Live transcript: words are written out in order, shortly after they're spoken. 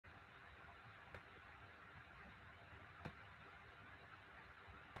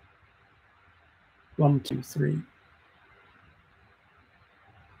1, 2, 3.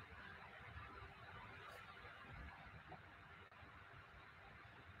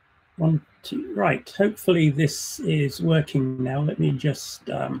 One, two, right. Hopefully this is working now. Let me just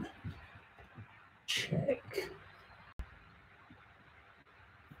check.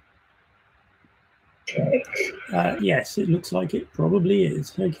 Yes, it looks like it probably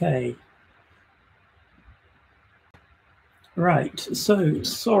is. Okay. Right, so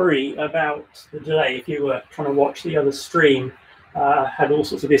sorry about the delay. If you were trying to watch the other stream, had all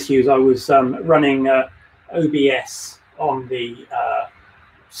sorts of issues. I was running OBS on the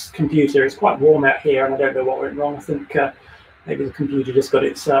computer. It's quite warm out here, and I don't know what went wrong. I think maybe the computer just got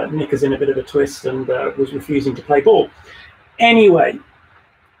its knickers in a bit of a twist and was refusing to play ball. Anyway,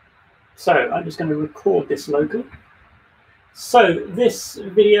 so I'm just going to record this locally. So this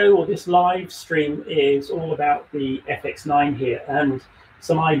video or this live stream is all about the FX9 here and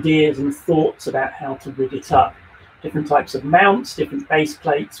some ideas and thoughts about how to rig it up. Different types of mounts, different base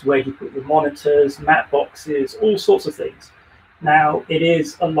plates, where you put the monitors, mat boxes, all sorts of things. Now, it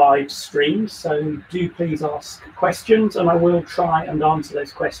is a live stream, so do please ask questions and I will try and answer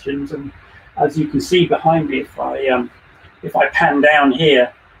those questions. And as you can see behind me, if I pan down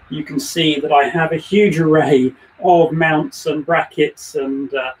here, you can see that I have a huge array of mounts and brackets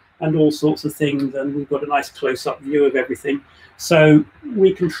and all sorts of things, and we've got a nice close-up view of everything. So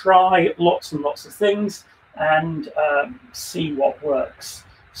we can try lots and lots of things and see what works.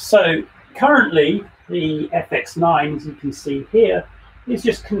 So currently, the FX9, as you can see here, is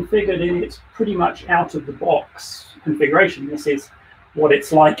just configured in its pretty much out-of-the-box configuration. This is what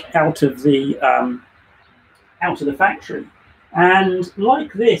it's like out of the factory. And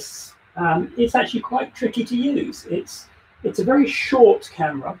like this, it's actually quite tricky to use. It's a very short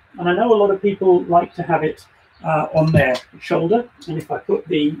camera, and I know a lot of people like to have it on their shoulder. And if I put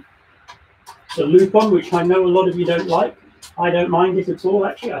the loop on, which I know a lot of you don't like, I don't mind it at all,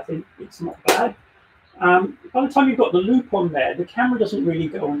 actually. I think it's not bad. By the time you've got the loop on there, the camera doesn't really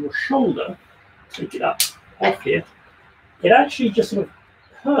go on your shoulder. Take it up off here. It actually just sort of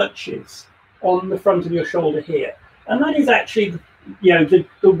perches on the front of your shoulder here. And that is actually, you know,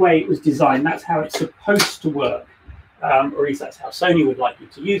 the way it was designed. That's how it's supposed to work, or at least that's how Sony would like you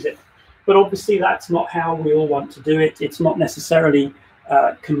to use it. But obviously, that's not how we all want to do it. It's not necessarily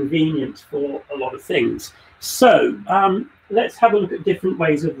convenient for a lot of things. So let's have a look at different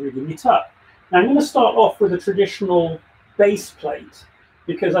ways of rigging it up. Now, I'm going to start off with a traditional base plate,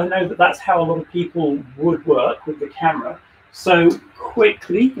 because I know that that's how a lot of people would work with the camera. So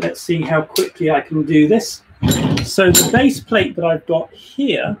quickly, let's see how quickly I can do this. So the base plate that I've got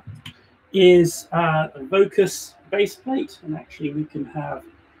here is a Vocus base plate, and actually we can have,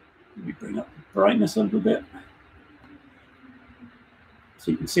 let me bring up the brightness a little bit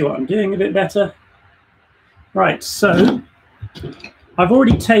so you can see what I'm doing a bit better. Right, so I've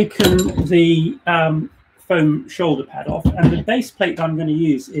already taken the foam shoulder pad off, and the base plate that I'm going to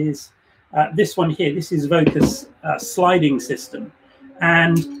use is this one here. This is Vocus sliding system,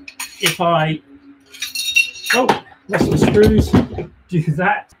 and if I rest the screws, do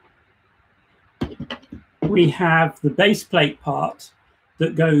that, we have the base plate part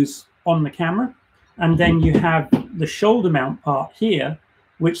that goes on the camera, and then you have the shoulder mount part here,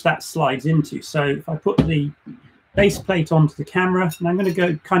 which that slides into. So if I put the base plate onto the camera, and I'm going to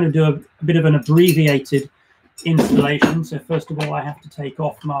go kind of do a bit of an abbreviated installation. So first of all, I have to take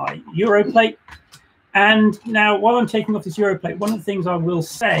off my Euro plate. And now, while I'm taking off this Euro plate, one of the things I will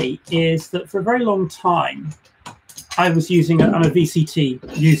say is that for a very long time, I was using, I'm a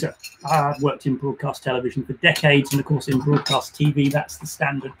VCT user. I've worked in broadcast television for decades, and of course in broadcast TV, that's the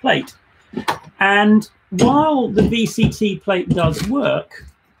standard plate. And while the VCT plate does work,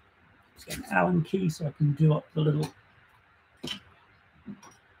 let's get an Allen key so I can do up the little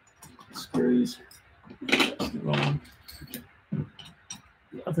screws. That's the wrong one.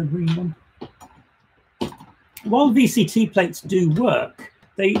 The other green one. While VCT plates do work,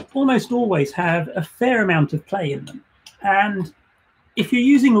 they almost always have a fair amount of play in them. And if you're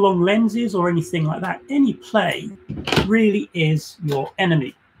using long lenses or anything like that, any play really is your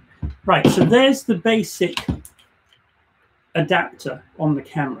enemy. Right, so there's the basic adapter on the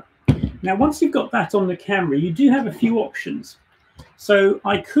camera. Now, once you've got that on the camera, you do have a few options. So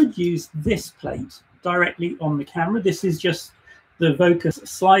I could use this plate directly on the camera. This is just the Vocus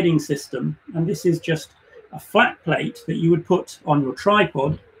sliding system, and this is just a flat plate that you would put on your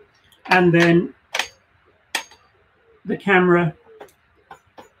tripod, and then the camera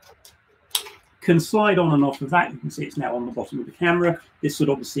can slide on and off of that. You can see it's now on the bottom of the camera. This would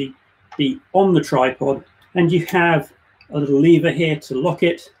obviously be on the tripod, and you have a little lever here to lock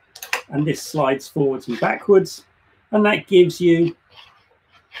it, and this slides forwards and backwards, and that gives you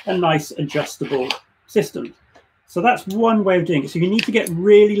a nice adjustable system. So that's one way of doing it. So you need to get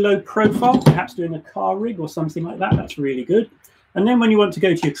really low profile, perhaps doing a car rig or something like that. That's really good. And then when you want to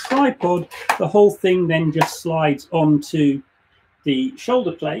go to your tripod, the whole thing then just slides onto the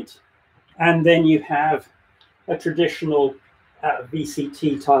shoulder plate, and then you have a traditional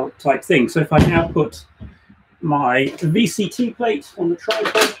VCT type thing. So if I now put my VCT plate on the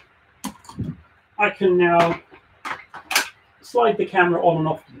tripod, I can now slide the camera on and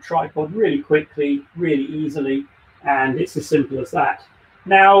off the tripod really quickly, really easily, and it's as simple as that.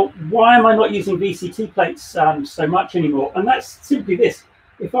 Now, why am I not using VCT plates so much anymore? And that's simply this.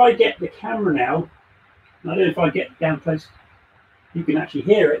 If I get the camera now, and I don't know if I get down close, you can actually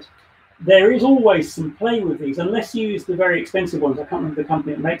hear it. There is always some play with these, unless you use the very expensive ones. I can't remember the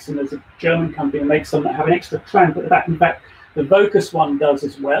company that makes them. There's a German company that makes some that have an extra clamp at the back. In fact, the Vocus one does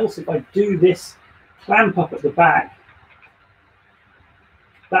as well. So if I do this clamp up at the back,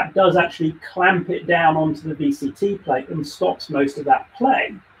 that does actually clamp it down onto the VCT plate and stops most of that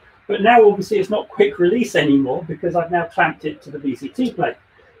play. But now obviously it's not quick release anymore because I've now clamped it to the VCT plate.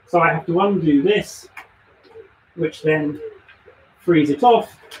 So I have to undo this, which then frees it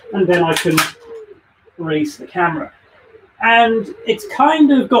off, and then I can release the camera. And it's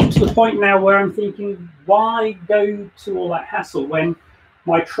kind of got to the point now where I'm thinking, why go to all that hassle when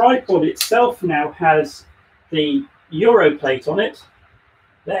my tripod itself now has the Euro plate on it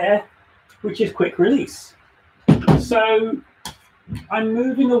there, which is quick release. So I'm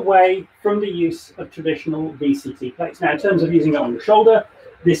moving away from the use of traditional VCT plates. Now, in terms of using it on the shoulder,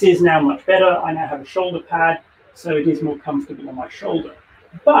 this is now much better. I now have a shoulder pad, so it is more comfortable on my shoulder.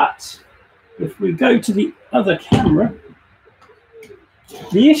 But if we go to the other camera,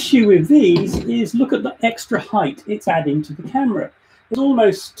 the issue with these is look at the extra height it's adding to the camera. There's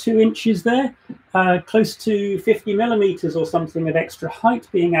almost 2 inches there, close to 50 millimeters or something of extra height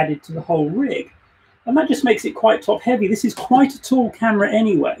being added to the whole rig. And that just makes it quite top heavy. This is quite a tall camera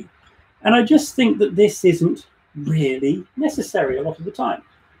anyway. And I just think that this isn't really necessary a lot of the time.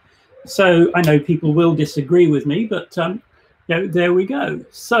 So I know people will disagree with me, but you know, there we go.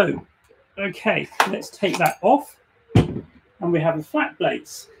 So, okay, let's take that off. And we have the flat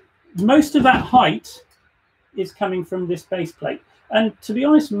plates. Most of that height is coming from this base plate. And to be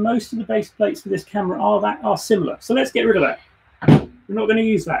honest, most of the base plates for this camera are similar. So let's get rid of that. We're not going to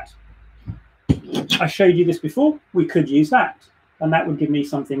use that. I showed you this before. We could use that. And that would give me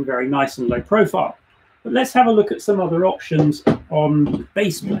something very nice and low profile. But let's have a look at some other options on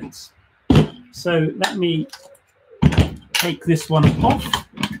base plates. So let me take this one off.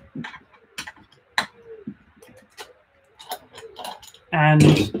 And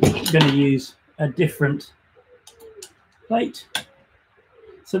I'm going to use a different plate.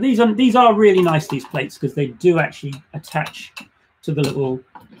 So these are really nice, these plates, because they do actually attach to the little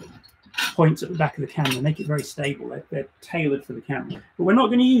points at the back of the camera, make it very stable. They're tailored for the camera. But we're not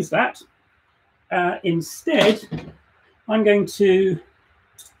going to use that. Instead, I'm going to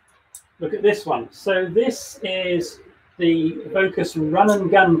look at this one. So this is the Vocus Run and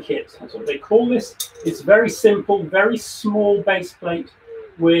Gun Kit. That's what they call this. It's very simple, very small base plate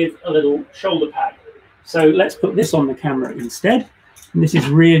with a little shoulder pad. So let's put this on the camera instead. And this is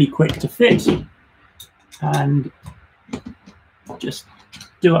really quick to fit. And just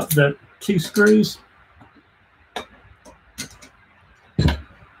do up the 2 screws.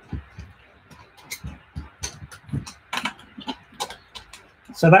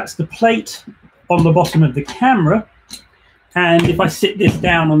 So that's the plate on the bottom of the camera. And if I sit this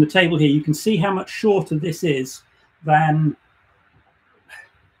down on the table here, you can see how much shorter this is than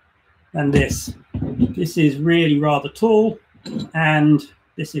this. This is really rather tall, and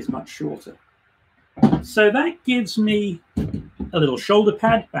this is much shorter. So that gives me a little shoulder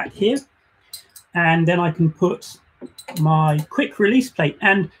pad back here, and then I can put my quick release plate.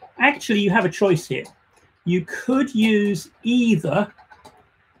 And actually, you have a choice here. You could use either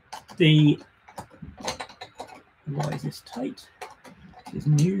the... Why is this tight? This is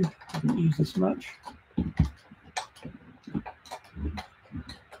new. I haven't used this much.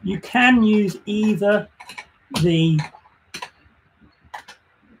 You can use either the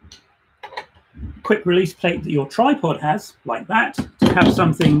quick release plate that your tripod has, like that, to have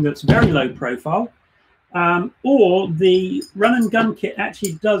something that's very low profile, or the Run and Gun Kit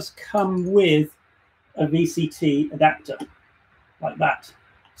actually does come with a VCT adapter, like that.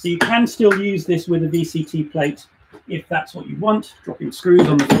 So you can still use this with a VCT plate if that's what you want, dropping screws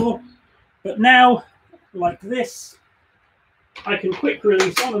on the floor. But now, like this, I can quick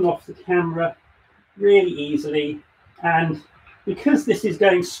release on and off the camera really easily, and because this is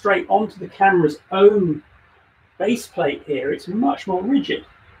going straight onto the camera's own base plate here, it's much more rigid.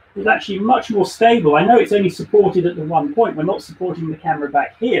 It's actually much more stable. I know it's only supported at the one point. We're not supporting the camera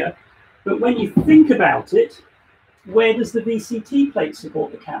back here. But when you think about it, where does the VCT plate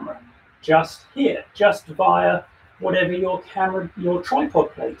support the camera? Just here, just via whatever your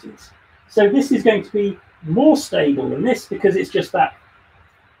tripod plate is. So this is going to be more stable than this because it's just that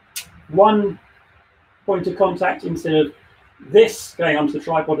one point of contact instead of this going onto the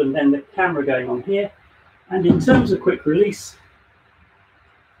tripod and then the camera going on here. And in terms of quick release,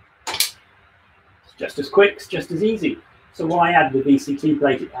 it's just as quick, it's just as easy. So why add the VCT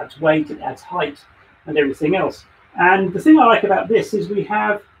plate? It adds weight, it adds height, and everything else. And the thing I like about this is we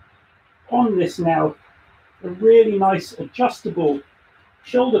have on this now a really nice adjustable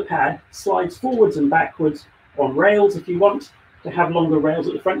shoulder pad, slides forwards and backwards on rails. If you want to have longer rails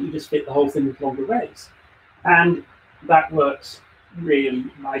at the front, you just fit the whole thing with longer rails. And that works really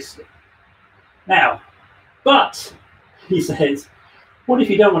nicely. Now, but, he says, what if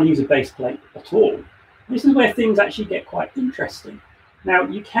you don't want to use a base plate at all? This is where things actually get quite interesting. Now,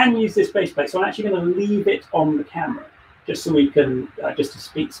 you can use this base plate, so I'm actually going to leave it on the camera, just so we can, just to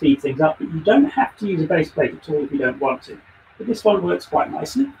speed things up, but you don't have to use a base plate at all if you don't want to. But this one works quite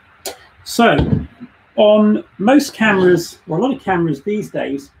nicely. So, on most cameras, or a lot of cameras these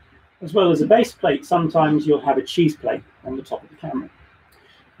days, as well as a base plate, sometimes you'll have a cheese plate on the top of the camera,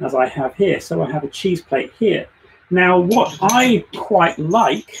 as I have here. So I have a cheese plate here. Now, what I quite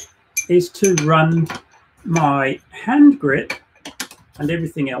like is to run my hand grip and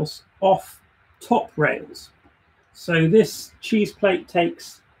everything else off top rails. So this cheese plate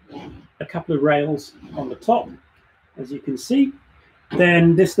takes a couple of rails on the top, as you can see.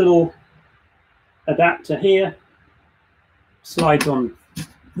 Then this little adapter here slides on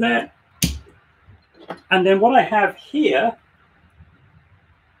there. And then what I have here,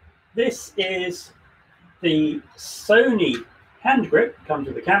 this is the Sony hand grip, comes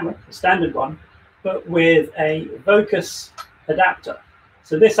with the camera, the standard one, but with a Vocus adapter.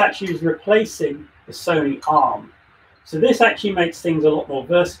 So this actually is replacing the Sony arm. So this actually makes things a lot more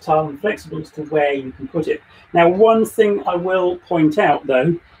versatile and flexible as to where you can put it. Now, one thing I will point out,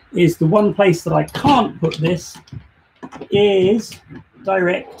 though, is the one place that I can't put this is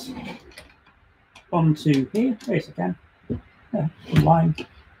direct onto here. Yes, I can. Online.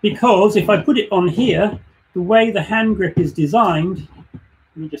 Because if I put it on here, the way the hand grip is designed,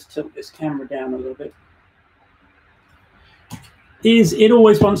 let me just tilt this camera down a little bit, is it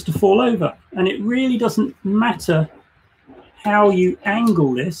always wants to fall over. And it really doesn't matter how you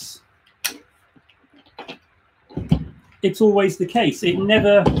angle this. It's always the case. It's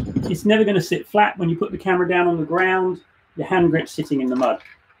never going to sit flat. When you put the camera down on the ground, your hand grip's sitting in the mud.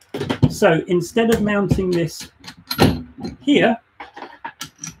 So instead of mounting this here,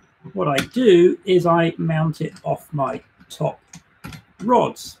 what I do is I mount it off my top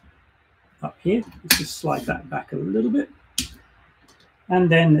rods up here. Let's just slide that back a little bit. And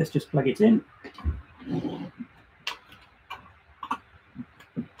then let's just plug it in.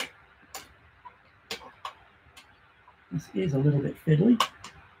 This is a little bit fiddly.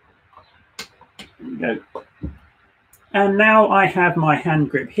 There we go. And now I have my hand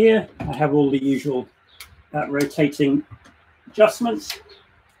grip here. I have all the usual rotating adjustments.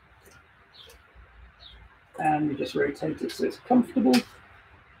 And we just rotate it so it's comfortable.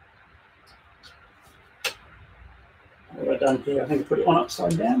 What have I done here? I think I put it on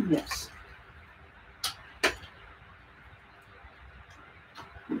upside down. Yes.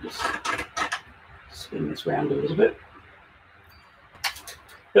 Just spin this round a little bit.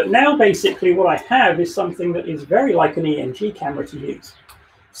 But now basically what I have is something that is very like an ENG camera to use.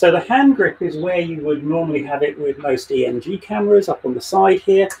 So the hand grip is where you would normally have it with most ENG cameras, up on the side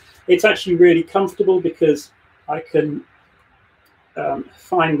here. It's actually really comfortable because I can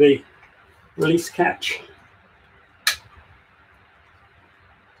find the release catch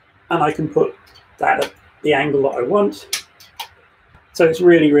and I can put that at the angle that I want. So it's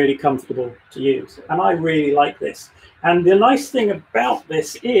really, really comfortable to use. And I really like this. And the nice thing about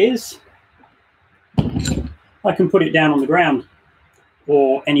this is I can put it down on the ground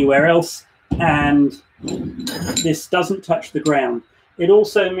or anywhere else, and this doesn't touch the ground. It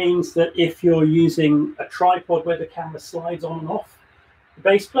also means that if you're using a tripod where the camera slides on and off the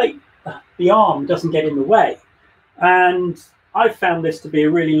base plate, the arm doesn't get in the way. And I've found this to be a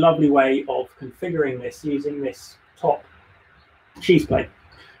really lovely way of configuring this using this top cheese plate.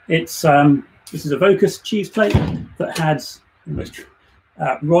 It's this is a Vocus cheese plate that has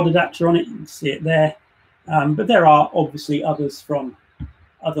a rod adapter on it. You can see it there. But there are obviously others from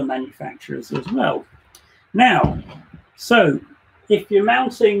other manufacturers as well. Now, so if you're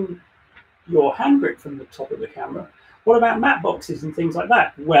mounting your hand grip from the top of the camera, what about matte boxes and things like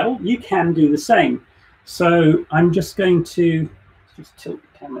that? Well, you can do the same. So I'm just going to just tilt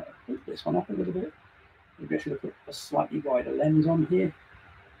the camera, put this one up a little bit. Maybe I should put a slightly wider lens on here.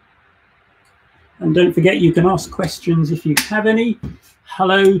 And don't forget, you can ask questions if you have any.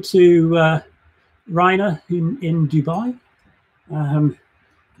 Hello to Rainer in Dubai.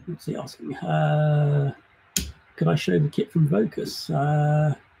 What's he asking? Could I show the kit from Vocus?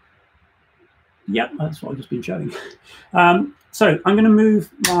 Yep, that's what I've just been showing. So I'm going to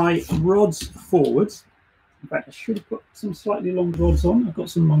move my rods forwards. In fact, I should have put some slightly longer rods on. I've got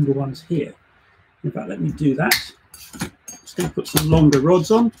some longer ones here. In fact, let me do that. Just going to put some longer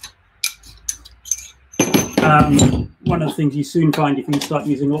rods on. One of the things you soon find if you start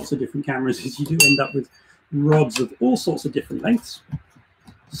using lots of different cameras is you do end up with rods of all sorts of different lengths.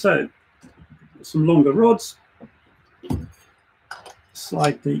 So, some longer rods.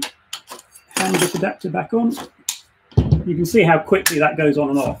 Slide the hand grip adapter back on. You can see how quickly that goes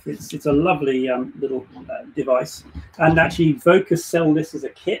on and off. It's a lovely little device. And actually, Vocus sell this as a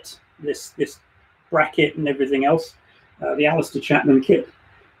kit. This bracket and everything else. The Alistair Chapman kit.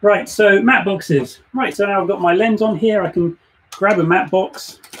 Right, so matte boxes. Right, so now I've got my lens on here. I can grab a matte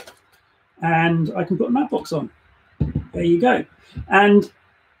box and I can put a matte box on. There you go. And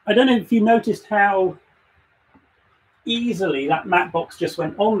I don't know if you noticed how easily that matte box just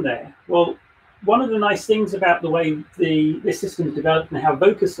went on there. Well, one of the nice things about the way this system is developed and how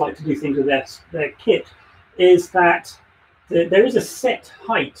Vocus like to do things with their kit is that there is a set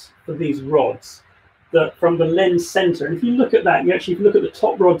height for these rods. From the lens center, and if you look at that, if you look at the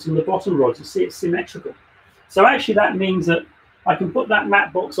top rods and the bottom rods, you see it's symmetrical. So actually that means that I can put that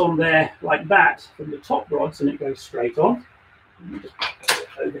matte box on there like that from the top rods and it goes straight on. Just put it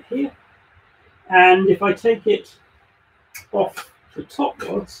over here. And if I take it off the top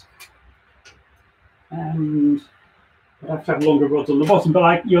rods, and I have to have longer rods on the bottom,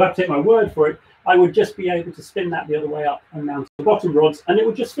 but you'll have to take my word for it, I would just be able to spin that the other way up and mount the bottom rods and it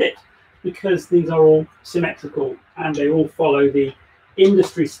would just fit, because these are all symmetrical and they all follow the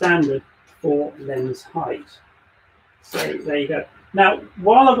industry standard for lens height. So there you go. Now,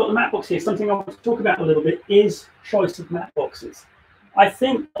 while I've got the matte box here, something I want to talk about a little bit is choice of matte boxes. I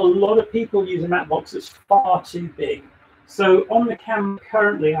think a lot of people use a matte box that's far too big. So on the camera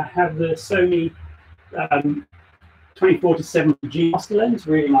currently, I have the Sony 24-70G master lens,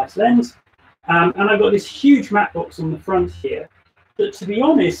 really nice lens. And I've got this huge matte box on the front here that, to be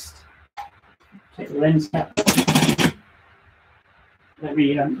honest, take the lens cap. Let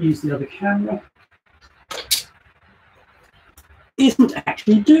me use the other camera. Isn't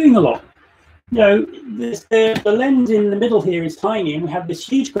actually doing a lot. You know, the lens in the middle here is tiny, and we have this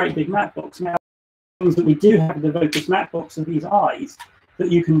huge, great big matte box. Now, things that we do have the Vocus matte box are these eyes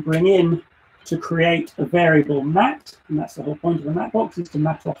that you can bring in to create a variable matte, and that's the whole point of the matte box, is to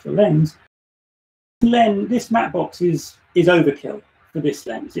matte off the lens. This matte box is overkill for this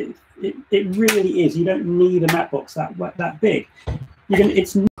lens. It really is. You don't need a matte box that big.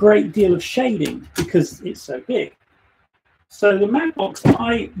 It's a great deal of shading because it's so big. So the matte box that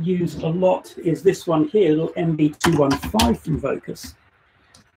I use a lot is this one here, the little MB215 from Vocus.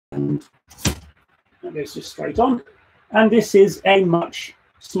 And that goes just straight on. And this is a much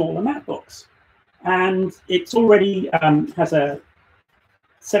smaller matte box. And it's already has a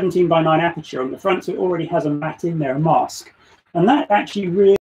 17:9 aperture on the front, so it already has a matte in there, a mask. And that actually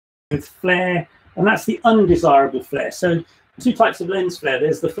really with flare, and that's the undesirable flare. So two types of lens flare.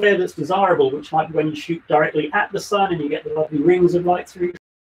 There's the flare that's desirable, which might be when you shoot directly at the sun and you get the lovely rings of light through.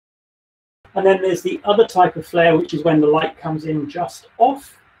 And then there's the other type of flare, which is when the light comes in just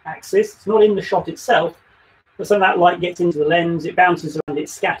off axis. It's not in the shot itself, but so that light gets into the lens, it bounces around, it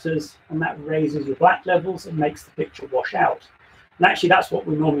scatters, and that raises your black levels and makes the picture wash out. And actually, that's what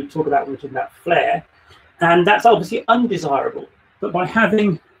we normally talk about when we talk about flare. And that's obviously undesirable. But by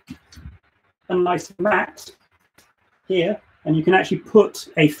having a nice matte here, and you can actually put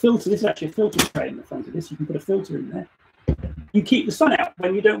a filter, this is actually a filter tray in the front of this, you can put a filter in there. You keep the sun out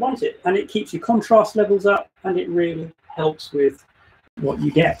when you don't want it, and it keeps your contrast levels up, and it really helps with what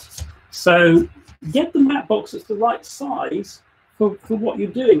you get. So get the matte box that's the right size for what you're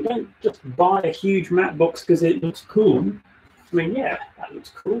doing. Don't just buy a huge matte box because it looks cool. I mean, yeah, that looks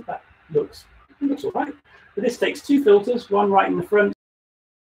cool, that looks all right. But this takes two filters, one right in the front.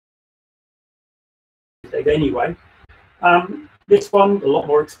 Anyway, this one, a lot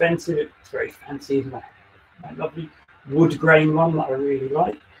more expensive. It's very fancy, my lovely wood grain one that I really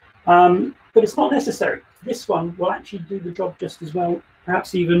like. But it's not necessary. This one will actually do the job just as well,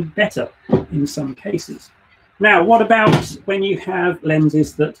 perhaps even better in some cases. Now, what about when you have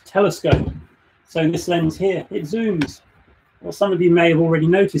lenses that telescope? So this lens here, it zooms. Well, some of you may have already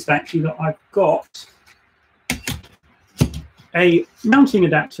noticed actually that I've got a mounting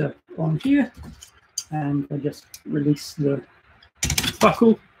adapter on here, and I just release the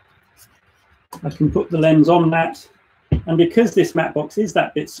buckle. I can put the lens on that, and because this matte box is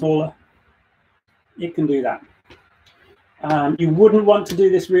that bit smaller, it can do that. You wouldn't want to do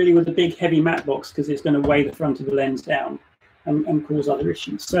this really with a big heavy matte box because it's going to weigh the front of the lens down and cause other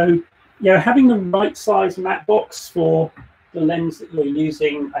issues. So yeah, having the right size matte box for the lens that you're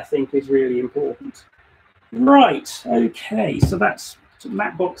using, I think, is really important. Right, okay, so that's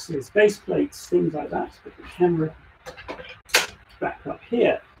matte boxes, base plates, things like that. Put the camera back up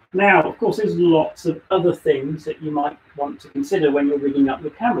here. Now, of course, there's lots of other things that you might want to consider when you're rigging up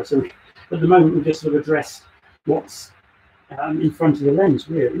your camera. So at the moment, we've just sort of addressed what's in front of the lens,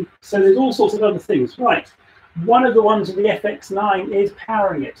 really. So there's all sorts of other things. Right, one of the ones with the FX9 is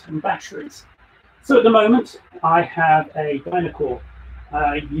powering it and batteries. So at the moment, I have a Dynacore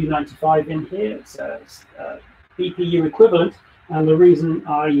U95 in here. It's a BPU equivalent. And the reason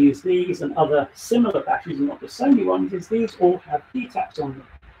I use these and other similar batteries, and not the Sony ones, is these all have D-taps on them.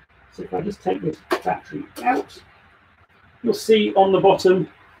 So if I just take this battery out, you'll see on the bottom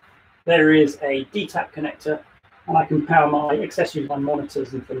there is a D-tap connector, and I can power my accessories, my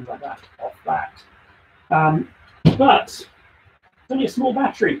monitors and things like that off that. But it's only a small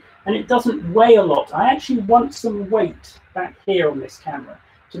battery, and it doesn't weigh a lot. I actually want some weight back here on this camera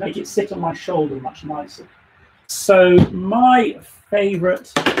to make it sit on my shoulder much nicer. So my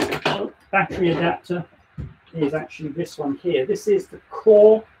favorite battery adapter is actually this one here. This is the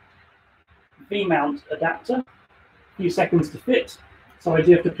Core V-mount adapter. A few seconds to fit. So I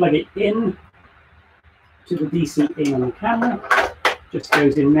do have to plug it in to the DC in on the camera. Just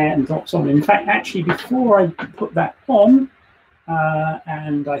goes in there and drops on. In fact, actually, before I put that on,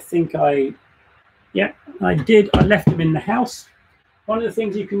 and I think I did. I left them in the house. One of the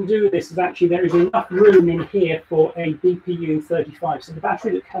things you can do with this is actually there is enough room in here for a BPU-35. So the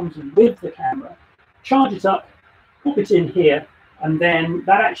battery that comes with the camera, charge it up, pop it in here, and then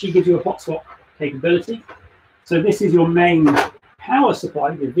that actually gives you a hot swap capability. So this is your main power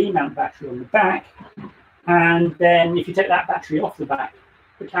supply, the V-mount battery on the back. And then if you take that battery off the back,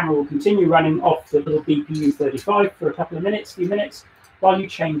 the camera will continue running off the little BPU-35 for a couple of minutes, few minutes, while you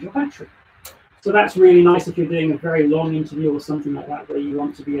change your battery. So that's really nice if you're doing a very long interview or something like that, where you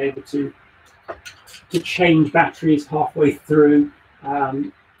want to be able to change batteries halfway through,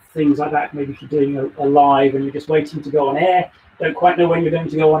 things like that. Maybe if you're doing a live and you're just waiting to go on air, don't quite know when you're going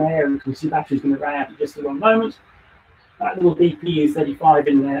to go on air, and because your battery's going to run out at just the wrong moment. That little BPU-35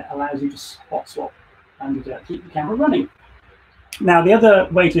 in there allows you to hot swap and keep the camera running. Now, the other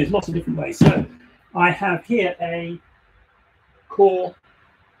way to do is lots of different ways. So I have here a Core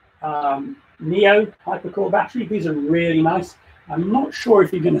Neo Hypercore battery. These are really nice. I'm not sure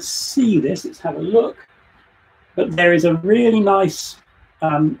if you're going to see this. Let's have a look. But there is a really nice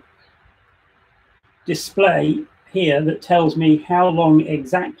display here that tells me how long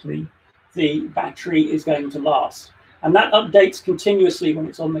exactly the battery is going to last. And that updates continuously when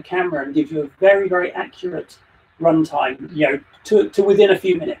it's on the camera and gives you a very, very accurate runtime, to within a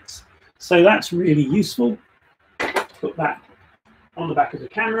few minutes. So that's really useful. Put that on the back of the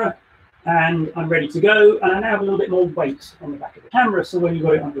camera, and I'm ready to go. And I now have a little bit more weight on the back of the camera, so when you've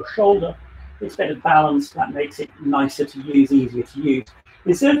got it on your shoulder, it's better balanced. That makes it nicer to use, easier to use.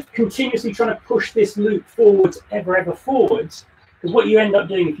 Instead of continuously trying to push this loop forwards, ever forwards, because what you end up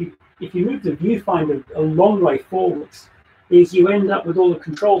doing if you move the viewfinder a long way forwards, is you end up with all the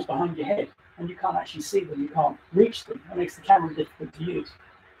controls behind your head, and you can't actually see them, you can't reach them. That makes the camera difficult to use.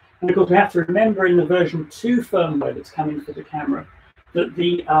 And of course, we have to remember in the version 2 firmware that's coming for the camera, that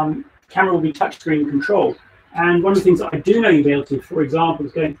the camera will be touchscreen controlled. And one of the things that I do know you'll be able to, for example,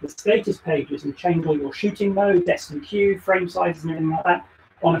 is go into the status pages and change all your shooting mode, S&Q, frame sizes and everything like that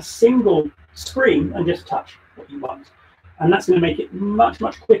on a single screen, and just touch what you want. And that's going to make it much,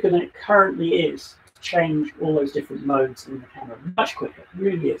 much quicker than it currently is to change all those different modes in the camera. Much quicker, it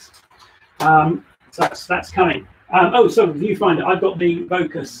really is. So that's coming. So the viewfinder, I've got the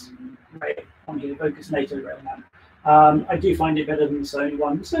Focus rail on here, the Focus NATO rail mount. I do find it better than the Sony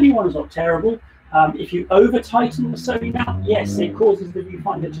one. The Sony one is not terrible. If you over-tighten the Sony mount, yes, it causes the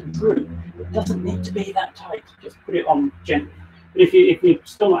viewfinder to droop. It doesn't need to be that tight. Just put it on gently. But if you're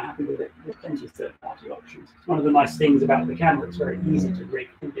still not happy with it, there's plenty of third-party options. It's one of the nice things about the camera. It's very easy to rig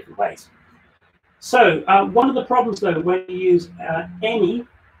in different ways. So one of the problems, though, when you use any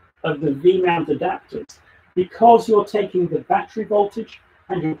of the V-mount adapters, because you're taking the battery voltage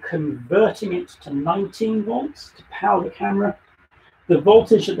and you're converting it to 19 volts to power the camera, the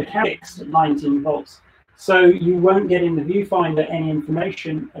voltage at the camera is at 19 volts. So you won't get in the viewfinder any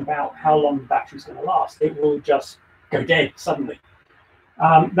information about how long the battery's going to last. It will just go dead suddenly.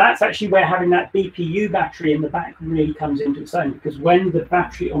 That's actually where having that BPU battery in the back really comes into its own, because when the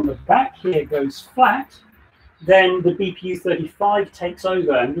battery on the back here goes flat, then the BPU-35 takes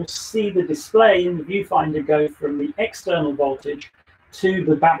over, and you'll see the display in the viewfinder go from the external voltage to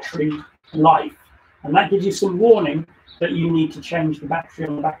the battery life. And that gives you some warning that you need to change the battery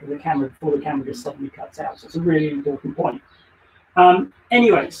on the back of the camera before the camera just suddenly cuts out. So it's a really important point.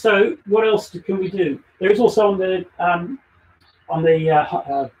 Anyway, so what else can we do? There is also on the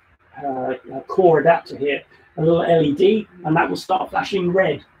core adapter here a little LED, and that will start flashing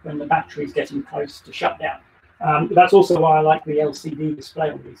red when the battery is getting close to shutdown. That's also why I like the LCD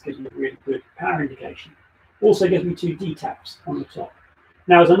display on these, gives you a really good power indication. Also gives me 2 D-taps on the top.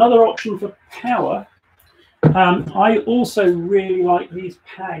 Now, as another option for power, I also really like these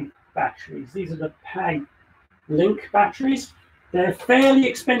PAG batteries. These are the PAG Link batteries. They're fairly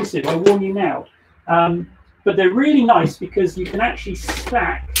expensive, I warn you now. But they're really nice because you can actually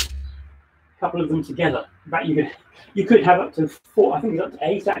stack a couple of them together. In fact, you could have up to 4, I think it's up to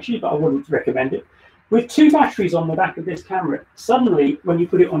 8 actually, but I wouldn't recommend it. With 2 batteries on the back of this camera, suddenly when you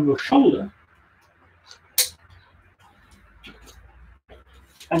put it on your shoulder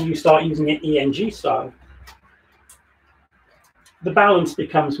and you start using it ENG style, the balance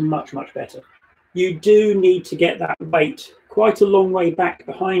becomes much, much better. You do need to get that weight quite a long way back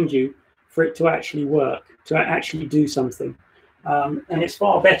behind you for it to actually work, to actually do something. And it's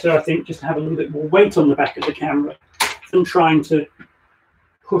far better, I think, just to have a little bit more weight on the back of the camera than trying to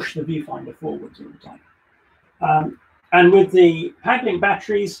push the viewfinder forwards all the time. And with the PAG-Link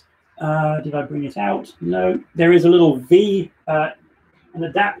batteries, did I bring it out? No, there is a little an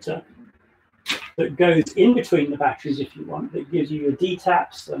adapter that goes in between the batteries if you want, that gives you your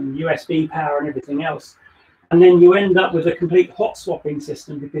D-taps and USB power and everything else. And then you end up with a complete hot swapping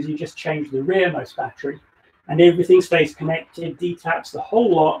system because you just change the rearmost battery and everything stays connected, D-taps the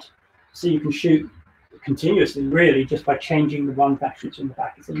whole lot, so you can shoot continuously really just by changing the one battery that's in the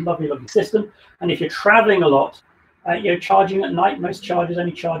back. It's a lovely, lovely system. And if you're traveling a lot, charging at night, most chargers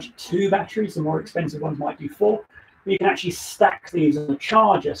only charge 2 batteries, the more expensive ones might do 4. You can actually stack these on the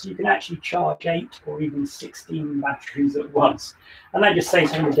charger, so you can actually charge 8 or even 16 batteries at once. And that just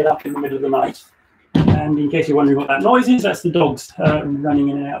saves having to get up in the middle of the night. And in case you're wondering what that noise is, that's the dogs running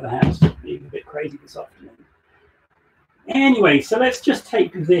in and out of the house, being a bit crazy this afternoon. Anyway, so let's just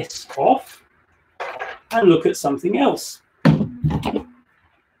take this off and look at something else.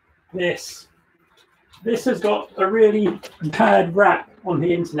 This has got a really bad rap on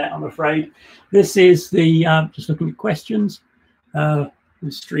the internet, I'm afraid. This is the, just looking at questions, the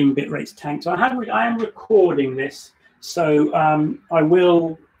stream bitrate's tanked. So I am recording this, so I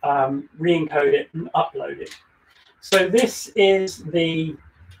will re-encode it and upload it. So this is the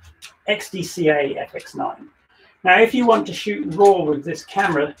XDCA-FX9. Now, if you want to shoot RAW with this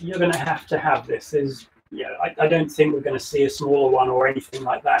camera, you're going to have this. I don't think we're going to see a smaller one or anything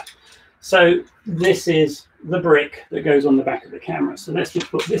like that. So this is the brick that goes on the back of the camera. So let's just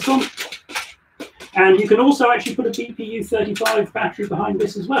put this on. And you can also actually put a BPU-35 battery behind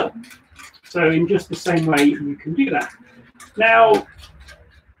this as well. So in just the same way, you can do that. Now,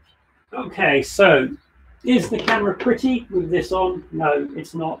 okay, so is the camera pretty with this on? No,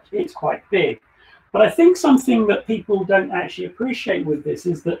 it's not. It's quite big. But I think something that people don't actually appreciate with this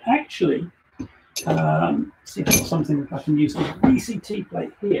is that actually, see if I've got something I can use the VCT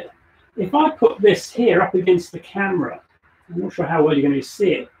plate here. If I put this here up against the camera, I'm not sure how well you're going to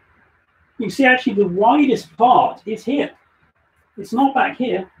see it. You can see actually the widest part is here. It's not back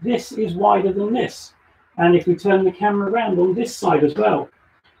here. This is wider than this. And if we turn the camera around on this side as well,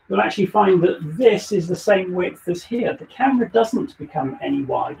 you'll actually find that this is the same width as here. The camera doesn't become any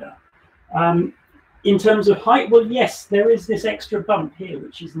wider. In terms of height, well, yes, there is this extra bump here,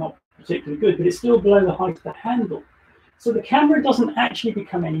 which is not particularly good, but it's still below the height of the handle. So the camera doesn't actually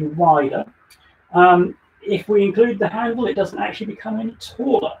become any wider. If we include the handle, it doesn't actually become any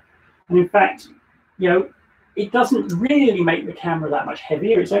taller. And in fact, it doesn't really make the camera that much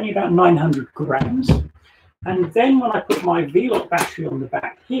heavier. It's only about 900 grams. And then when I put my V-Lock battery on the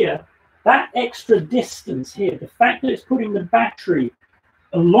back here, that extra distance here, the fact that it's putting the battery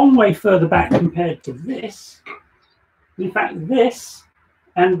a long way further back compared to this, in fact, this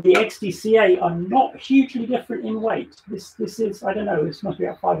and the XDCA are not hugely different in weight. This is, I don't know, this must be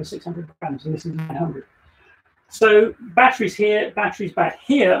about 500 or 600 grams, and this is 900. So batteries here, batteries back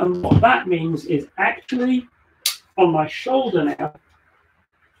here, and what that means is actually on my shoulder now,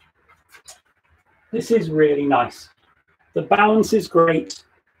 This is really nice. The balance is great.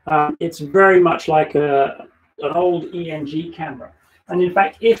 It's very much like an old ENG camera. And in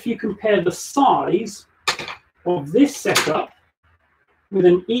fact, if you compare the size of this setup with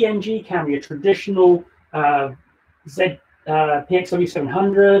an ENG camera, your traditional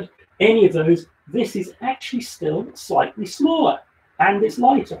PXW-700, any of those, this is actually still slightly smaller and it's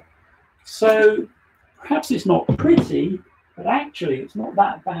lighter. So perhaps it's not pretty, but actually it's not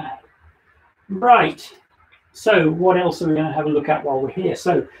that bad. Right. So what else are we going to have a look at while we're here?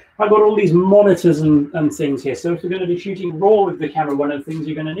 So I've got all these monitors and things here. So if we're going to be shooting RAW with the camera, one of the things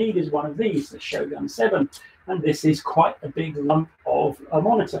you're going to need is one of these, the Shogun 7. And this is quite a big lump of a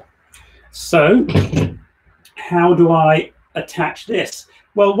monitor. So how do I attach this?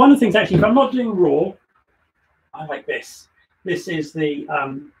 Well, one of the things, actually, if I'm not doing RAW, I like this. This is the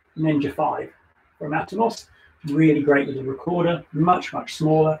Ninja 5 from Atomos. Really great little recorder, much, much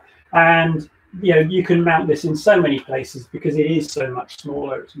smaller. And you know, you can mount this in so many places because it is so much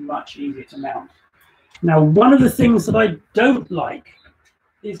smaller. It's much easier to mount. Now, one of the things that I don't like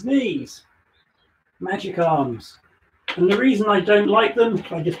is these magic arms. And the reason I don't like them,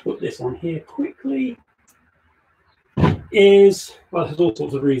 if I just put this on here quickly, is, well, there's all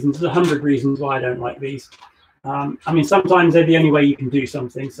sorts of reasons. There's 100 reasons why I don't like these. I mean, sometimes they're the only way you can do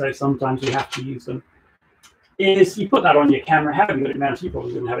something, so sometimes you have to use them. Is you put that on your camera, how have you got it mounted? You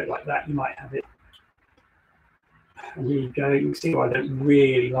probably wouldn't have it like that. You might have it. And here you go. You can see why I don't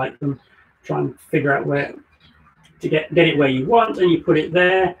really like them. Try and figure out where to get it where you want, and you put it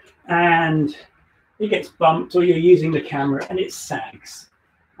there, and it gets bumped, or you're using the camera and it sags.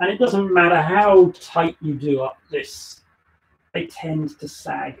 And it doesn't matter how tight you do up this, they tend to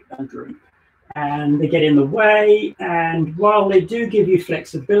sag and droop. And they get in the way, and while they do give you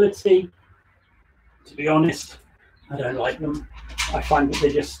flexibility, to be honest, I don't like them. I find that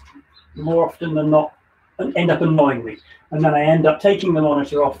they just, more often than not, end up annoying me. And then I end up taking the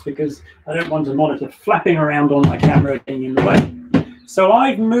monitor off because I don't want a monitor flapping around on my camera getting in the way. So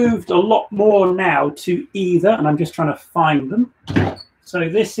I've moved a lot more now to either, and I'm just trying to find them. So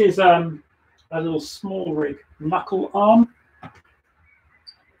this is a little small rig knuckle arm.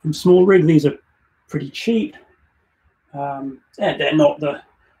 From Small Rig, these are pretty cheap. They're not the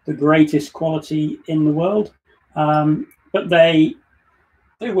greatest quality in the world, but they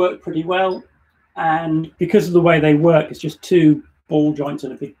work pretty well. And because of the way they work, it's just two ball joints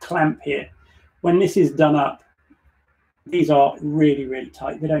and a big clamp here. When this is done up, these are really, really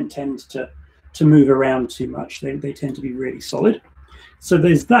tight. They don't tend to move around too much. They tend to be really solid. So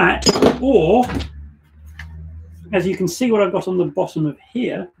there's that. Or, as you can see what I've got on the bottom of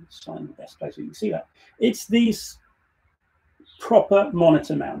here, let's find the best place where you can see that. It's these proper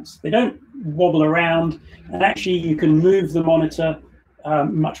monitor mounts. They don't wobble around, and actually you can move the monitor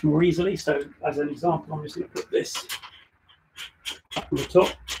much more easily. So as an example, I'm just going to put this up on the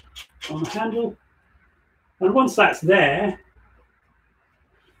top on the handle, and once that's there,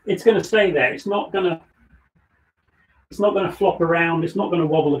 it's going to stay there. It's not going to flop around. It's not going to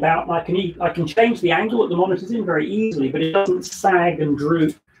wobble about. I can change the angle that the monitor's in very easily, but it doesn't sag and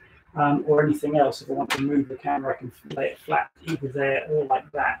droop or anything else. If I want to move the camera, I can lay it flat either there or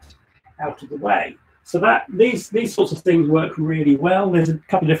like that out of the way. So that these sorts of things work really well. There's a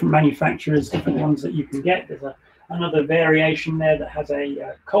couple of different manufacturers, different ones that you can get. There's another variation there that has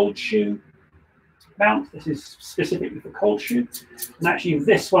a cold shoe mount. This is specifically for cold shoe. And actually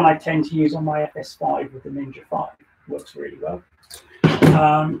this one I tend to use on my FS5 with the Ninja 5. Works really well.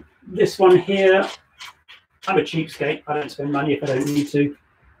 This one here, I'm a cheapskate. I don't spend money if I don't need to.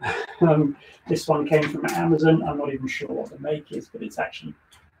 This one came from Amazon. I'm not even sure what the make is, but it's actually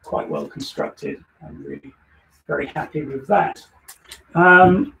quite well constructed. I'm really very happy with that.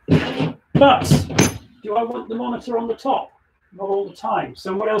 But do I want the monitor on the top? Not all the time.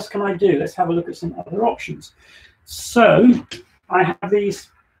 So what else can I do? Let's have a look at some other options. So I have these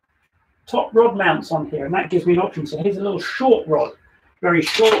top rod mounts on here, and that gives me an option. So here's a little short rod, very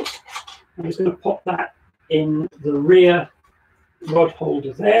short. I'm just going to pop that in the rear rod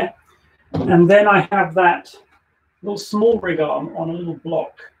holder there. And then I have that little Small Rig arm on a little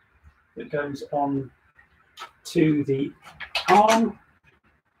block that goes on to the arm.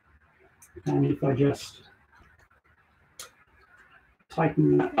 And if I just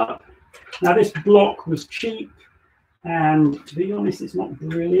tighten that up. Now this block was cheap, and to be honest, it's not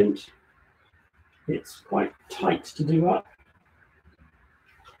brilliant. It's quite tight to do up.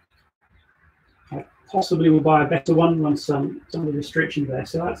 I possibly will buy a better one once some of the restrictions there.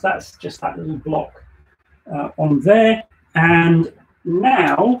 So that's just that little block on there. And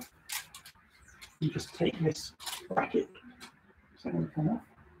now you just take this bracket. Is that going to come off?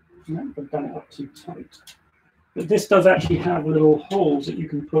 No, I've done it up too tight. But this does actually have little holes that you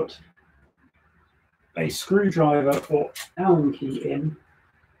can put a screwdriver or Allen key in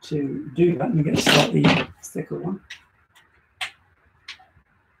to do that. Let me get a slightly thicker one.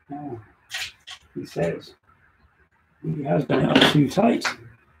 Oh, he says he has done it up too tight.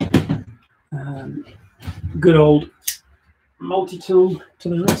 Good old multi-tool to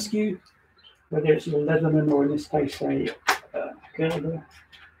the rescue, whether it's your Leatherman or in this case a girder.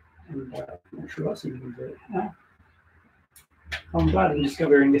 And I'm not sure that's even going to do it now. I'm glad I'm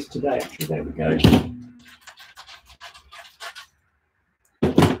discovering this today, actually. There we go.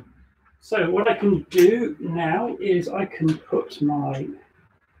 So what I can do now is I can put my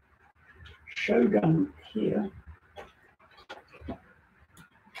Shogun here,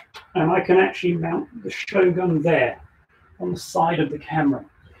 and I can actually mount the Shogun there on the side of the camera.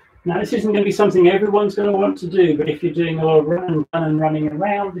 Now, this isn't going to be something everyone's going to want to do, but if you're doing a lot of running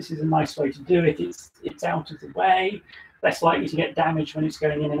around, this is a nice way to do it. It's out of the way, less likely to get damaged when it's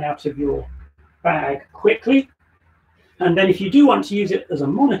going in and out of your bag quickly. And then if you do want to use it as a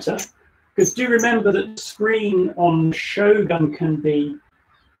monitor, because do remember that the screen on Shogun can be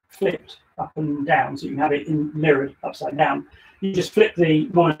flipped up and down, so you can have it mirrored upside down. You just flip the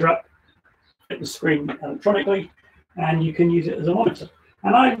monitor up, flip the screen electronically, and you can use it as a monitor.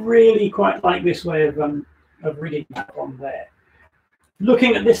 And I really quite like this way of rigging that on there.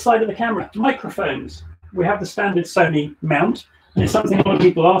 Looking at this side of the camera, microphones. We have the standard Sony mount, and it's something a lot of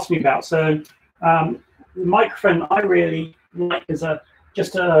people ask me about. So the microphone I really like as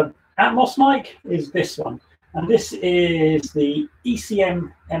just a Atmos mic is this one. And this is the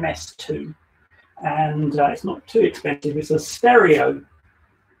ECM MS2. And it's not too expensive. It's a stereo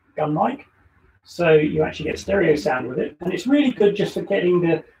gun mic. So you actually get stereo sound with it. And it's really good just for getting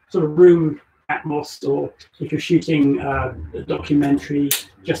the sort of room atmos, or if you're shooting a documentary,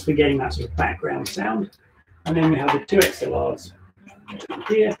 just for getting that sort of background sound. And then we have the two XLRs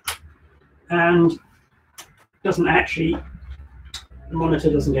here. And doesn't actually, the monitor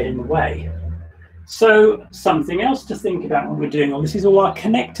doesn't get in the way. So something else to think about when we're doing all this is all our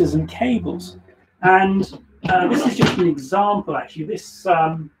connectors and cables. And this is just an example, actually. This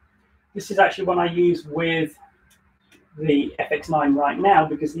is actually one I use with the FX9 right now,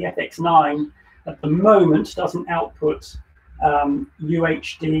 because the FX9 at the moment doesn't output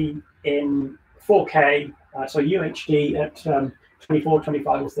UHD in 4K, so UHD at 24,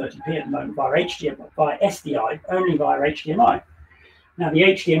 25 or 30p at the moment via HDMI, via SDI, only via HDMI. Now the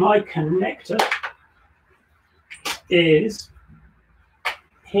HDMI connector is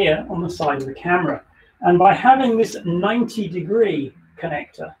here on the side of the camera. And by having this 90-degree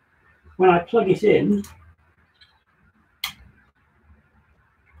connector, when I plug it in,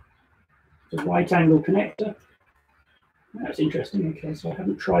 the right angle connector. That's interesting. Okay, so I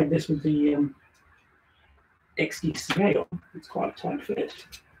haven't tried this with the XD scale. It's quite a tight fit.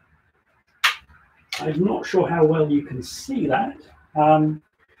 I'm not sure how well you can see that.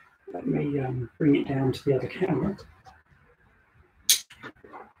 Let me bring it down to the other camera.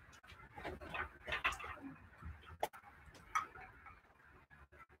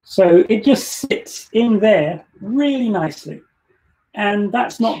 So it just sits in there really nicely. And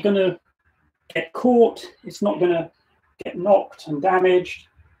that's not going to get caught. It's not going to get knocked and damaged.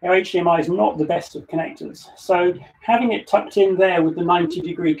 Now, HDMI is not the best of connectors. So having it tucked in there with the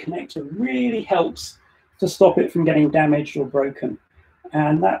 90-degree connector really helps to stop it from getting damaged or broken.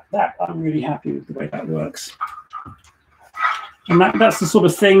 And that I'm really happy with the way that works. And that's the sort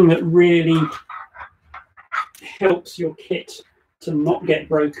of thing that really helps your kit to not get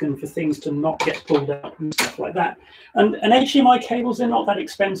broken, for things to not get pulled out and stuff like that. And HDMI cables, they're not that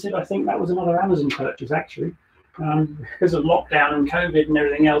expensive. I think that was another Amazon purchase, actually. Because of lockdown and COVID and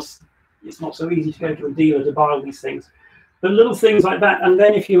everything else, it's not so easy to go to a dealer to buy all these things. But little things like that. And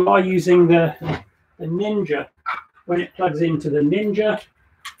then if you are using the Ninja, when it plugs into the Ninja,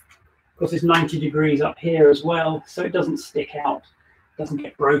 of course it's 90 degrees up here as well, so it doesn't stick out, doesn't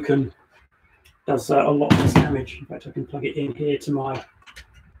get broken, does a lot less damage. In fact, I can plug it in here to my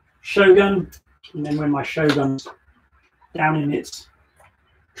Shogun, and then when my Shogun's down in its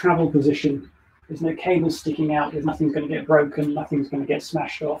travel position, there's no cable sticking out, there's nothing's going to get broken, nothing's going to get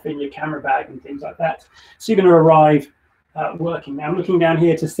smashed off in your camera bag and things like that. So you're going to arrive working. Now I'm looking down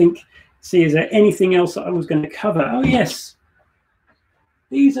here to see is there anything else that I was going to cover? Oh yes,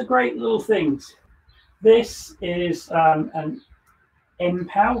 these are great little things. This is an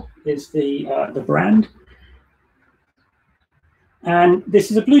MPOW is the brand, and this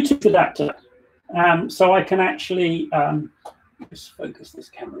is a Bluetooth adapter, so I can actually just focus this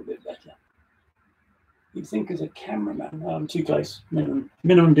camera a bit better. You'd think as a cameraman, too close,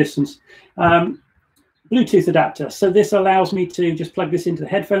 minimum distance. Bluetooth adapter. So this allows me to just plug this into the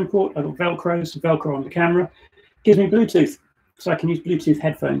headphone port. I've got Velcro, so Velcro on the camera. Gives me Bluetooth, so I can use Bluetooth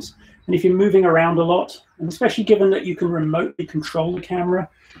headphones. And if you're moving around a lot, and especially given that you can remotely control the camera,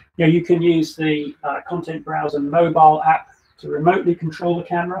 you know, you can use the content browser mobile app to remotely control the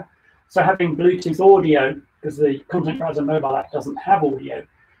camera. So having Bluetooth audio, because the content browser mobile app doesn't have audio,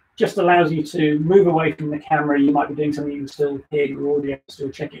 just allows you to move away from the camera. You might be doing something, you can still hear your audio, still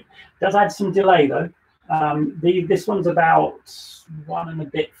check it. It does add some delay though. This one's about 1 and a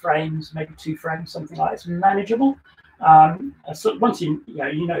bit frames, maybe 2 frames, something like that. It's manageable. So once you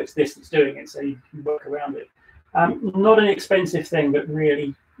know it's this that's doing it, so you can work around it. Not an expensive thing, but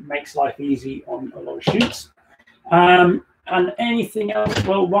really makes life easy on a lot of shoots. And anything else,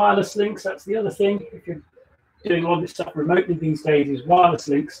 well, wireless links, that's the other thing. If you're doing all this stuff remotely these days, is wireless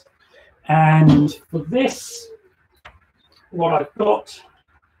links. And for this, what I've got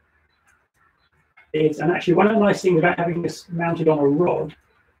is, and actually one of the nice things about having this mounted on a rod,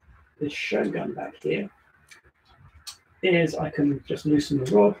 this Shogun back here, is I can just loosen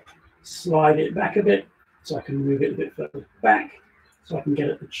the rod, slide it back a bit, so I can move it a bit further back, so I can get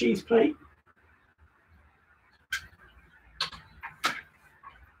at the cheese plate.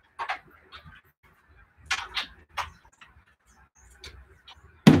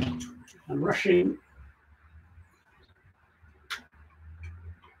 I'm rushing.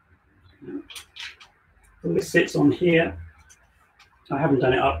 Well, this sits on here. I haven't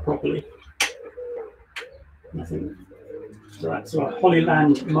done it up properly. Nothing. So that's a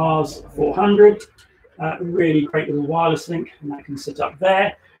Hollyland Mars 400. Really great little wireless link, and that can sit up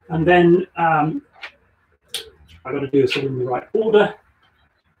there. And then I've got to do this all in the right order.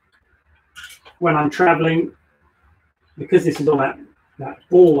 When I'm traveling, because this is on that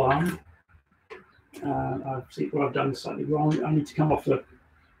ball arm, I've done slightly wrong. I need to come off the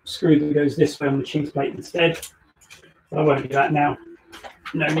screw that goes this way on the cheese plate instead. But I won't do that now.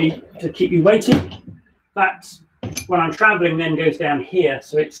 No need to keep you waiting. That, when I'm traveling, then goes down here,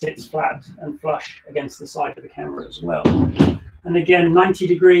 so it sits flat and flush against the side of the camera as well. And again,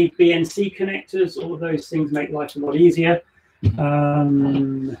 90-degree BNC connectors, all of those things make life a lot easier.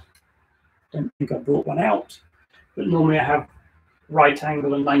 Don't think I brought one out, but normally I have right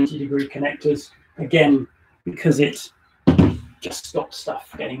angle and 90-degree connectors, again, because it just stops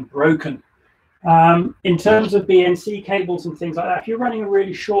stuff getting broken. In terms of BNC cables and things like that, if you're running a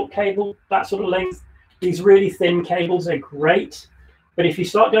really short cable, that sort of length, these really thin cables are great. But if you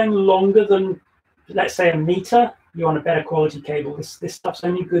start going longer than, let's say, 1 meter, you want a better quality cable. This stuff's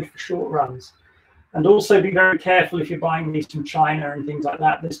only good for short runs. And also be very careful if you're buying these from China and things like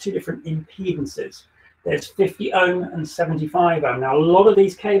that. There's 2 different impedances. There's 50 ohm and 75 ohm. Now, a lot of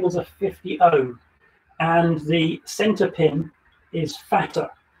these cables are 50 ohm, and the center pin is fatter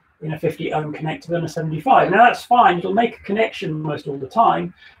in a 50 ohm connector than a 75. Now, that's fine. It'll make a connection almost all the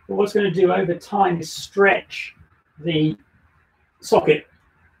time. But what it's going to do over time is stretch the socket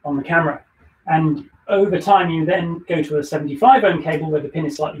on the camera. And over time, you then go to a 75 ohm cable where the pin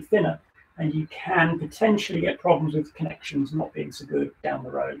is slightly thinner, and you can potentially get problems with connections not being so good down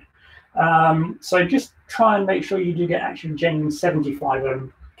the road. So just try and make sure you do get actually genuine 75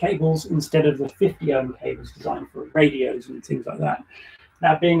 ohm cables instead of the 50 ohm cables designed for radios and things like that.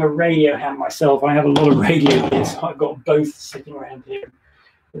 Now, being a radio ham myself, I have a lot of radio gear, so I've got both sitting around here.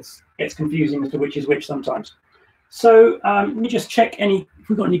 It gets confusing as to which is which sometimes. So let me just check if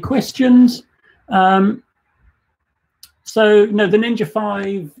we've got any questions. So no, the Ninja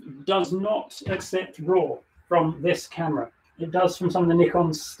 5 does not accept RAW from this camera. It does from some of the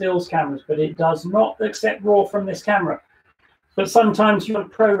Nikon stills cameras, but it does not accept RAW from this camera. But sometimes you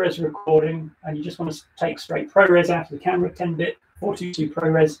want ProRes recording and you just want to take straight ProRes out of the camera, 10-bit, 422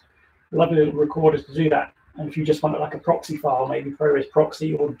 ProRes, lovely little recorders to do that. And if you just want it like a proxy file, maybe ProRes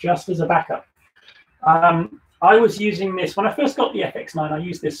proxy or just as a backup. I was using this, when I first got the FX9, I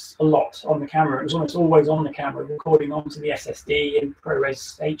used this a lot on the camera. It was almost always on the camera, recording onto the SSD in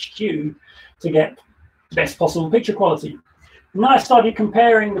ProRes HQ to get the best possible picture quality. And then I started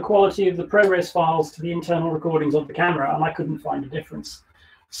comparing the quality of the ProRes files to the internal recordings of the camera, and I couldn't find a difference.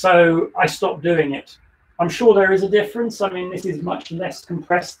 So I stopped doing it. I'm sure there is a difference. I mean, this is much less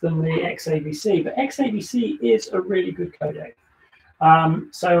compressed than the XAVC, but XAVC is a really good codec.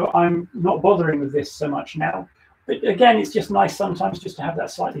 So I'm not bothering with this so much now. But again, it's just nice sometimes just to have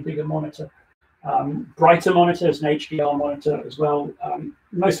that slightly bigger monitor. Brighter monitors, an HDR monitor as well.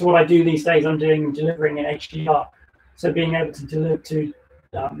 Most of what I do these days, I'm delivering in HDR. So being able to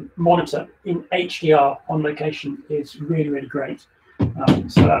monitor in HDR on location is really, really great.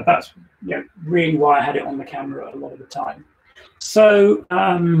 So that's really why I had it on the camera a lot of the time. So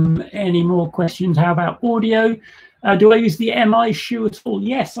any more questions? How about audio? Do I use the MI shoe at all?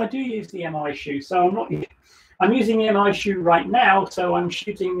 Yes, I do use the MI shoe. So I'm using the MI shoe right now. So I'm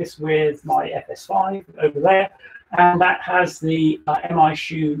shooting this with my FS5 over there, and that has the MI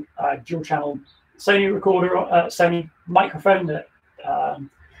shoe dual channel Sony recorder, Sony microphone that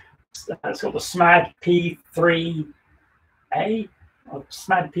it's got the SMAD P3A, or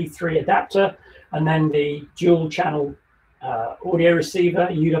SMAD P3 adapter, and then the dual channel audio receiver,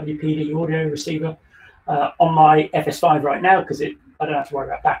 UWPD audio receiver on my FS5 right now, because I don't have to worry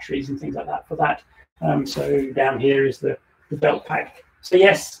about batteries and things like that for that. So down here is the belt pack. So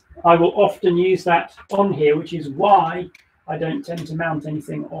yes, I will often use that on here, which is why I don't tend to mount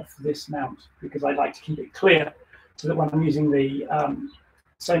anything off this mount, because I like to keep it clear so that when I'm using the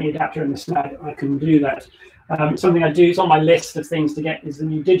Sony adapter and the SMAD, I can do that. Something I do is on my list of things to get is the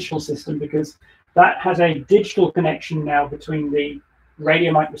new digital system, because that has a digital connection now between the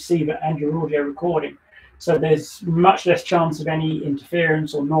radio mic receiver and your audio recording. So there's much less chance of any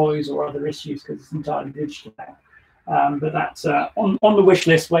interference or noise or other issues because it's entirely digital now. But that's on the wish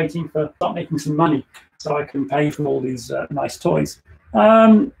list, waiting for start making some money so I can pay for all these nice toys.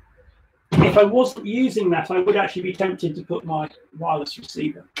 If I wasn't using that, I would actually be tempted to put my wireless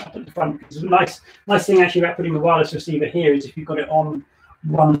receiver up at the front. Because the nice thing actually about putting the wireless receiver here is if you've got it on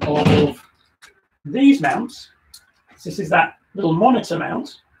one of these mounts, so this is that little monitor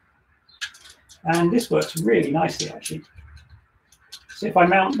mount, and this works really nicely actually. So if I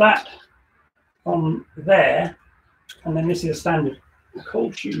mount that on there, and then this is a standard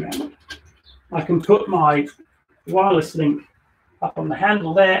cold shoe mount, I can put my wireless link up on the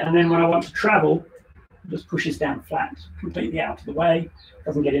handle there, and then when I want to travel, it just pushes down flat, completely out of the way,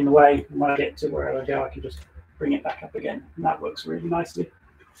 doesn't get in the way, and when I get to wherever I go, I can just bring it back up again, and that works really nicely.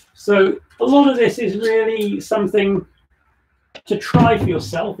 So a lot of this is really something to try for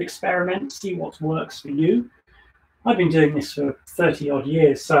yourself, experiment, see what works for you. I've been doing this for 30 odd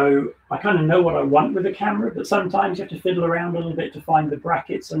years, so I kind of know what I want with a camera, but sometimes you have to fiddle around a little bit to find the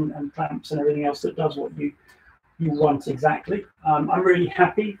brackets and clamps and everything else that does what you want exactly. I'm really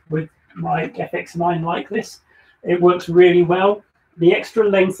happy with my FX9 like this. It works really well. The extra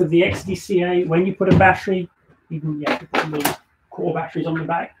length of the XDCA, when you put a battery, even you put little core batteries on the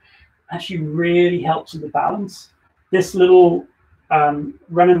back, actually really helps with the balance. This little run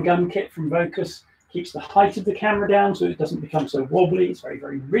and gun kit from Vocus keeps the height of the camera down so it doesn't become so wobbly. It's very,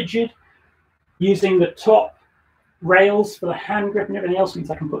 very rigid. Using the top rails for the hand grip and everything else means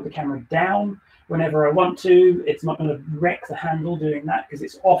I can put the camera down whenever I want to. It's not going to wreck the handle doing that because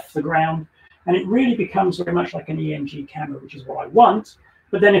it's off the ground. And it really becomes very much like an ENG camera, which is what I want.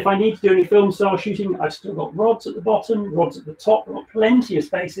 But then if I need to do any film style shooting, I've still got rods at the bottom, rods at the top. I've got plenty of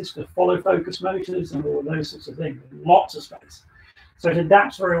spaces for follow focus motors and all of those sorts of things. Lots of space. So it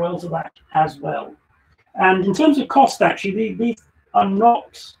adapts very well to that as well. And in terms of cost, actually, these are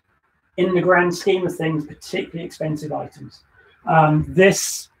not, in the grand scheme of things, particularly expensive items.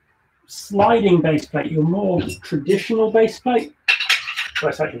 This sliding base plate, your more traditional base plate, well,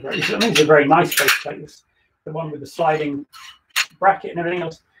 it's actually it's a very nice base plate. It's the one with the sliding bracket and everything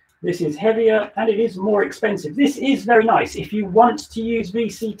else. This is heavier and it is more expensive. This is very nice. If you want to use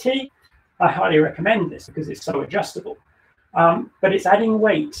VCT, I highly recommend this because it's so adjustable. But it's adding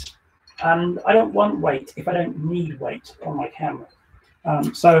weight, and I don't want weight if I don't need weight on my camera.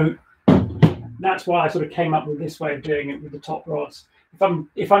 So that's why I sort of came up with this way of doing it with the top rods.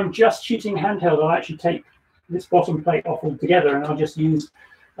 If I'm just shooting handheld, I'll actually take this bottom plate off altogether, and I'll just use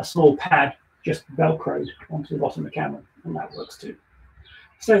a small pad just velcroed onto the bottom of the camera, and that works too.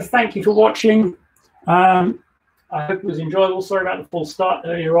 So thank you for watching. I hope it was enjoyable. Sorry about the false start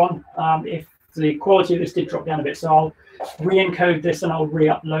earlier on. If the quality of this did drop down a bit, so I'll re-encode this and I'll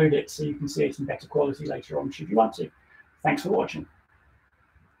re-upload it so you can see it in better quality later on should you want to. Thanks for watching.